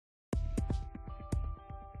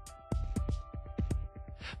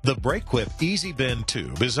The BrakeQuip EziBend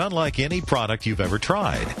tube is unlike any product you've ever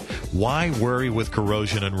tried. Why worry with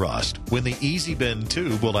corrosion and rust when the EziBend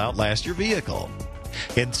tube will outlast your vehicle?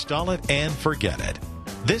 Install it and forget it.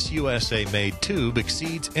 This USA-made tube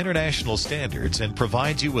exceeds international standards and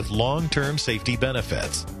provides you with long-term safety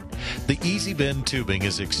benefits. The EziBend tubing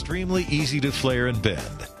is extremely easy to flare and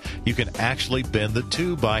bend. You can actually bend the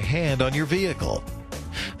tube by hand on your vehicle.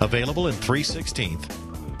 Available in 3/16,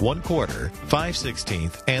 1/4,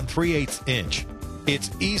 5/16, and 3/8 inch.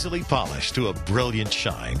 It's easily polished to a brilliant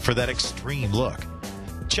shine for that extreme look.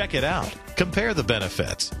 Check it out. Compare the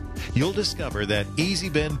benefits. You'll discover that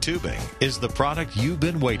EziBend tubing is the product you've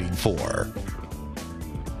been waiting for.